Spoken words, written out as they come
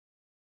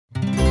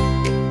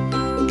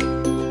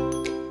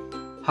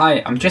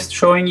Hi, I'm just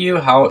showing you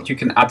how you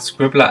can add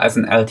Scribblar as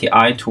an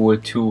LTI tool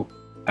to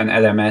an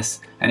LMS,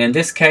 and in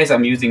this case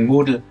I'm using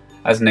Moodle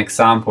as an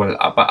example,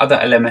 but other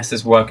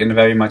LMSs work in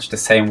very much the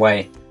same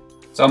way.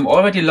 So I'm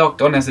already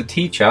logged on as a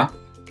teacher.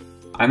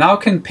 I now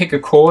can pick a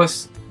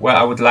course where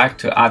I would like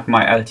to add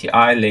my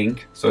LTI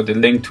link, so the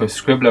link to a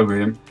Scribblar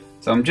room.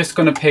 So I'm just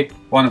going to pick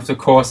one of the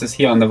courses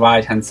here on the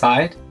right hand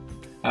side.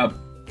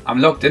 I'm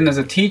logged in as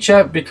a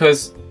teacher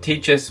because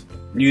teachers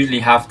usually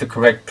have the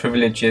correct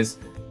privileges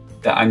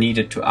that are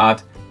needed to add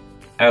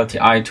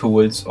LTI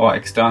tools or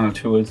external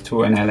tools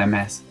to an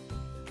LMS.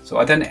 So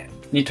I then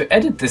need to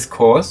edit this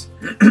course.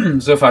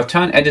 So if I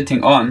turn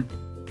editing on,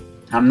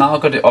 I'm now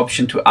got the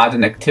option to add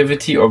an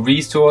activity or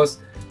resource.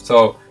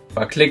 So if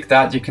I click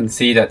that, you can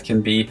see that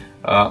can be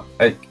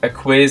a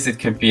quiz, it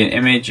can be an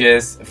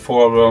images, a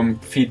forum,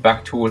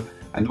 feedback tool,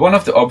 and one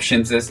of the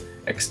options is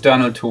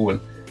external tool.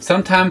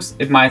 Sometimes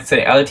it might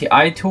say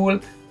LTI tool,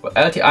 but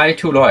LTI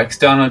tool or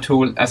external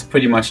tool is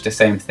pretty much the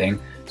same thing.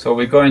 So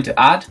we're going to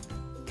add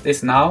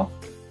this now,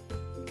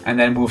 and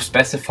then we'll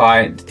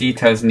specify the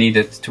details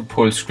needed to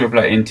pull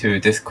Scribblar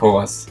into this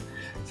course.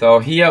 So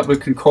here we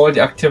can call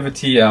the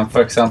activity,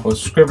 for example,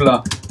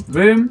 Scribblar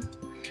room.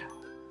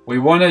 We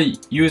want to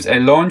use a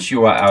launch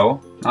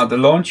URL. Now the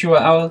launch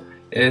URL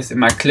is in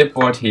my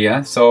clipboard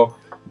here. So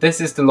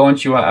this is the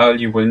launch URL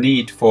you will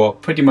need for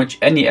pretty much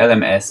any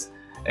LMS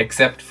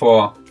except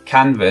for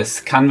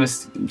Canvas.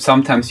 Canvas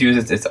sometimes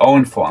uses its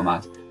own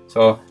format.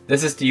 So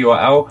this is the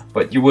URL,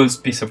 but you will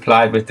be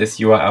supplied with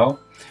this URL.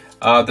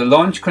 The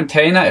launch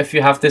container, if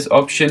you have this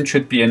option,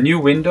 should be a new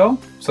window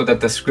so that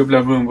the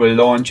Scribblar room will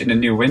launch in a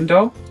new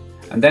window.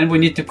 And then we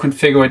need to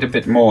configure it a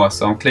bit more.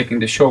 So I'm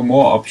clicking the show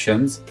more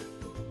options.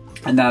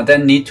 And I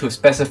then need to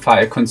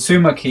specify a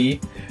consumer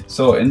key.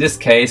 So in this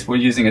case, we're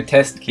using a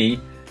test key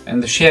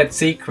and the shared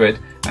secret.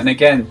 And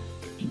again,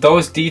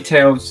 those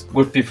details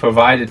would be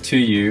provided to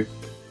you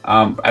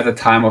at the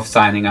time of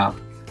signing up.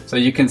 So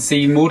you can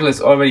see Moodle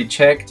is already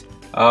checked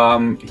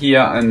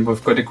here, and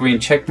we've got a green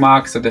check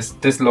mark. So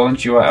this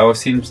launch URL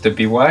seems to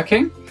be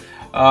working.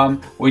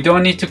 We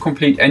don't need to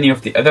complete any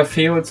of the other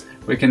fields.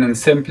 We can then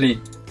simply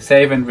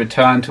save and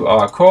return to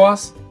our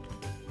course.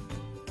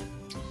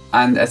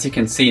 And as you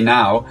can see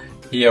now,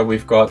 here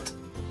we've got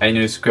a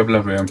new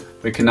Scribblar room.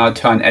 We can now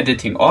turn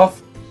editing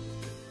off,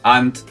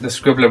 and the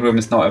Scribblar room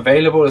is now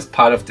available as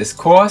part of this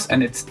course,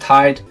 and it's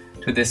tied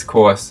to this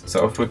course.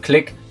 So if we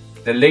click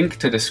the link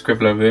to the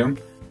Scribblar room,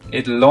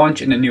 it'll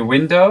launch in a new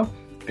window.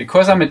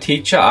 Because I'm a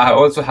teacher, I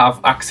also have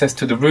access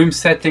to the room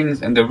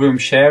settings and the room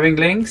sharing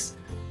links.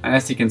 And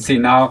as you can see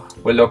now,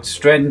 we're logged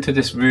straight into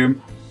this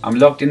room. I'm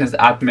logged in as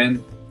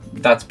admin.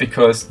 That's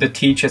because the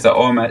teachers are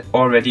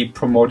already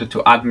promoted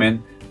to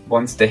admin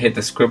once they hit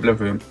the Scribblar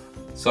room.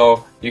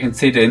 So you can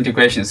see the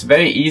integration is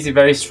very easy,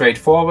 very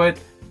straightforward.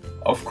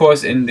 Of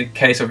course, in the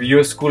case of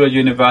your school or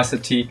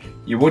university,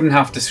 you wouldn't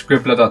have the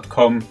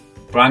Scribblar.com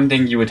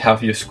branding, you would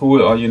have your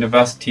school or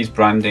university's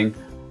branding,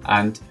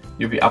 and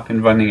you'll be up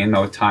and running in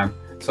no time.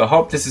 So I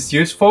hope this is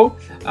useful,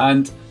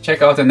 and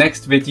check out the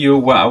next video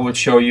where I will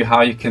show you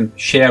how you can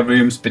share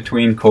rooms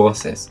between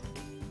courses.